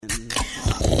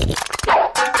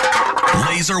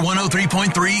Laser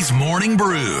 103.3's Morning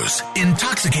Brews,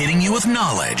 intoxicating you with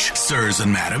knowledge, sirs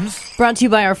and madams. Brought to you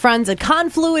by our friends at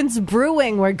Confluence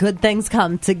Brewing, where good things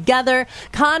come together.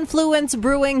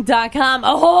 ConfluenceBrewing.com.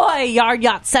 Ahoy! Yard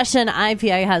Yacht Session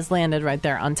IPA has landed right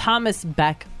there on Thomas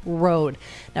Beck Road.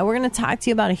 Now, we're going to talk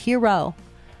to you about a hero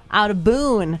out of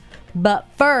Boone. But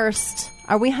first,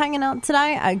 are we hanging out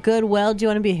today at Goodwill? Do you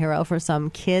want to be a hero for some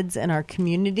kids in our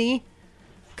community?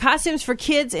 Costumes for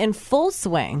kids in full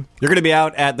swing. You're going to be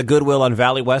out at the Goodwill on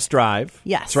Valley West Drive.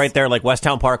 Yes. It's right there, like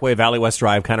Westtown Parkway, Valley West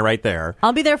Drive, kind of right there.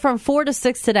 I'll be there from 4 to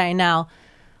 6 today. Now,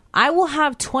 I will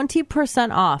have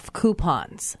 20% off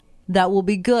coupons that will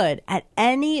be good at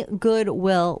any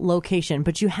Goodwill location.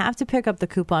 But you have to pick up the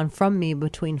coupon from me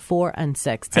between 4 and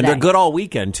 6 today. And they're good all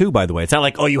weekend, too, by the way. It's not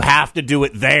like, oh, you have to do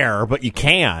it there, but you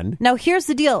can. Now, here's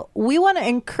the deal. We want to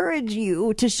encourage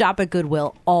you to shop at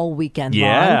Goodwill all weekend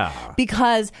long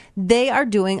because they are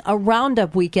doing a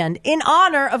roundup weekend in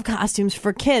honor of costumes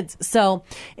for kids. So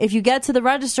if you get to the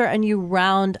register and you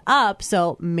round up,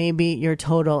 so maybe your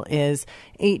total is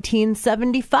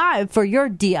 $18.75 for your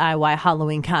DIY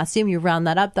Halloween costume. You round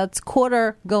that up. That's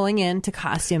quarter going into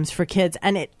costumes for kids,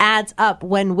 and it adds up.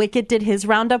 When Wicket did his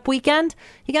roundup weekend,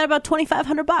 he got about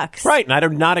 $2,500. Right, and I do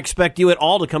not expect you at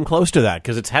all to come close to that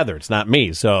because it's Heather. It's not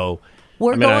me. So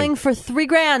we're going for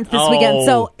 $3,000 this weekend.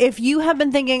 So if you have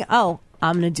been thinking, oh,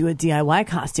 I'm going to do a DIY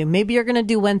costume. Maybe you're going to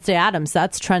do Wednesday Addams.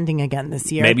 That's trending again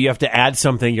this year. Maybe you have to add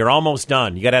something. You're almost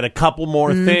done. You got to add a couple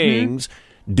more things.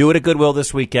 Do it at Goodwill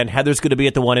this weekend. Heather's going to be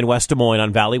at the one in West Des Moines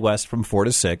on Valley West from 4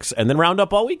 to 6, and then round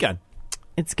up all weekend.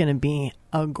 It's going to be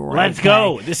a great Let's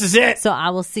go. This is it. So I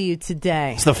will see you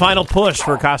today. It's the final push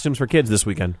for costumes for kids this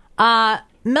weekend.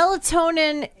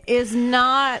 Melatonin is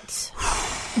not...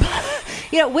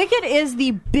 Wicket is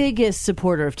the biggest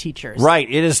supporter of teachers. Right.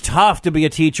 It is tough to be a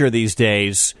teacher these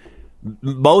days,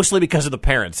 mostly because of the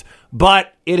parents.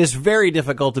 But it is very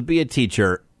difficult to be a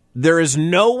teacher. There is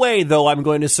no way, though, I'm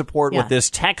going to support what this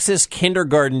Texas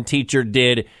kindergarten teacher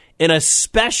did in a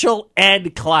special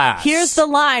ed class. Here's the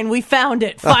line. We found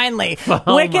it, finally.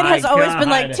 Wicket has always been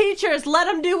like, teachers, let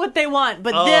them do what they want.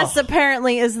 But this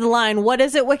apparently is the line. What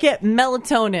is it, Wicket?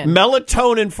 Melatonin.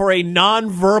 Melatonin for a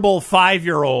nonverbal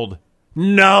 5-year-old.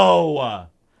 No.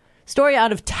 Story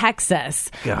out of Texas.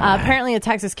 Apparently a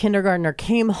Texas kindergartner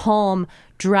came home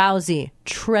drowsy,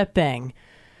 tripping,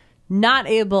 not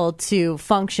able to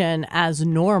function as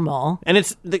normal. And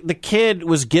it's the kid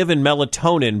was given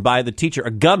melatonin by the teacher,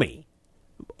 a gummy.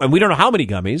 And we don't know how many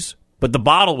gummies, but the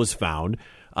bottle was found.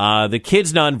 The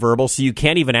kid's nonverbal, so you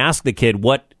can't even ask the kid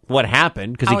what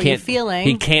happened because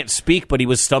he can't speak, but he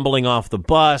was stumbling off the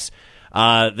bus.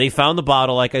 They found the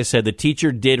bottle, like I said. The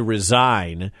teacher did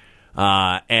resign.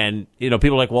 And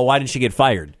people are like, well, why didn't she get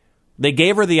fired? They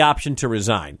gave her the option to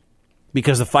resign,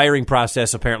 because the firing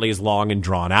process apparently is long and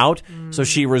drawn out. So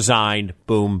she resigned.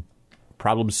 Boom.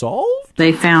 Problem solved?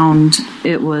 They found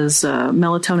it was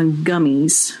melatonin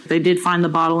gummies. They did find the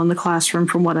bottle in the classroom,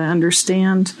 from what I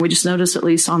understand. We just noticed at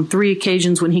least on 3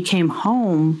 occasions when he came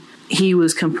home, he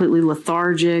was completely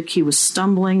lethargic. He was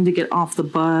stumbling to get off the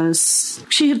bus.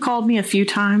 She had called me a few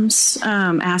times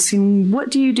asking, what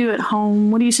do you do at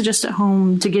home? What do you suggest at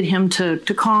home to get him to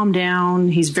calm down?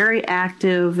 He's very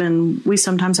active, and we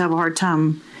sometimes have a hard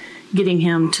time getting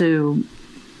him to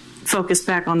focus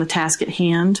back on the task at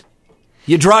hand.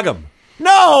 You drug him.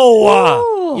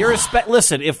 No!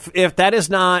 Listen, if that is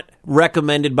not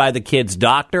recommended by the kid's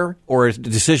doctor or a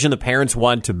decision the parents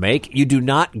want to make, you do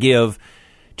not give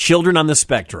children on the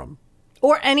spectrum,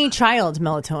 or any child,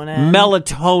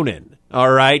 melatonin,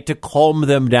 all right, to calm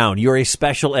them down. You're a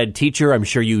special ed teacher. I'm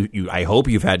sure I hope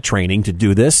you've had training to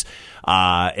do this.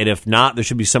 And if not, there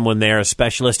should be someone there, a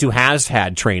specialist who has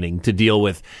had training to deal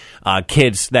with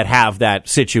kids that have that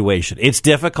situation. It's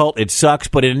difficult. It sucks.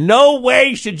 But in no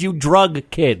way should you drug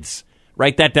kids.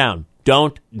 Write that down.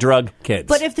 Don't drug kids.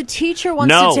 But if the teacher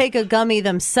wants to take a gummy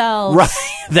themselves,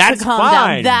 that's to calm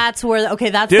fine. down, that's where,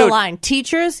 that's the line.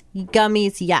 Teachers,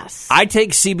 gummies, yes. I take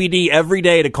CBD every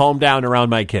day to calm down around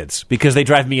my kids because they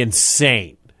drive me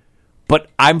insane. But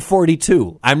I'm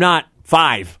 42. I'm not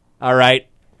 5. All right?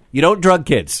 You don't drug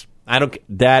kids.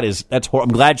 That's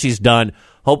horrible. I'm glad she's done.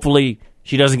 Hopefully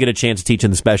she doesn't get a chance to teach in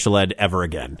the special ed ever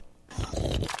again.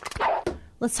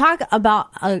 Let's talk about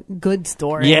a good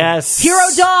story. Yes. Hero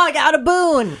dog out of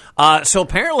Boone. So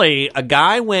apparently a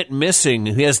guy went missing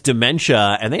who has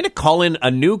dementia, and they had to call in a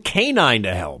new canine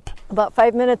to help. About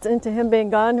 5 minutes into him being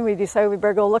gone, we decided we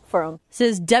better go look for him. This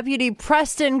is Deputy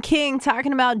Preston King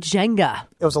talking about Jenga.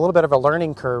 It was a little bit of a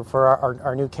learning curve for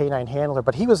our new canine handler,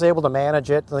 but he was able to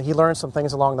manage it. He learned some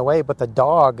things along the way, but the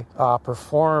dog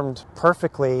performed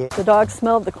perfectly. The dog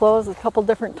smelled the clothes a couple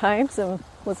different times and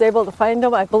was able to find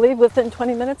them, I believe, within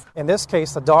 20 minutes. In this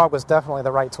case, the dog was definitely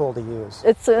the right tool to use.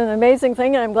 It's an amazing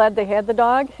thing, and I'm glad they had the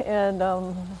dog, and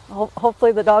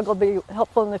hopefully the dog will be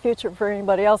helpful in the future for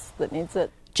anybody else that needs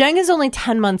it. Jenga's only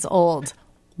 10 months old.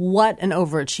 What an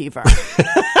overachiever.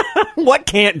 What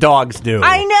can't dogs do?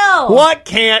 I know. What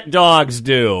can't dogs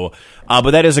do?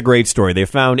 But that is a great story. They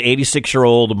found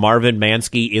 86-year-old Marvin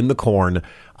Mansky in the corn,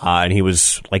 and he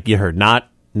was, like you heard, not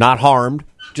harmed,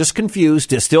 just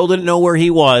confused, still didn't know where he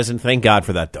was, and thank God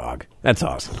for that dog. That's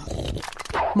awesome.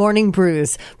 Morning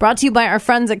Brews, brought to you by our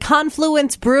friends at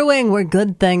Confluence Brewing, where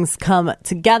good things come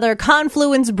together.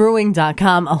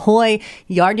 ConfluenceBrewing.com. Ahoy!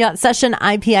 Yard Yacht Session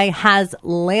IPA has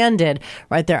landed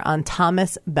right there on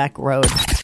Thomas Beck Road.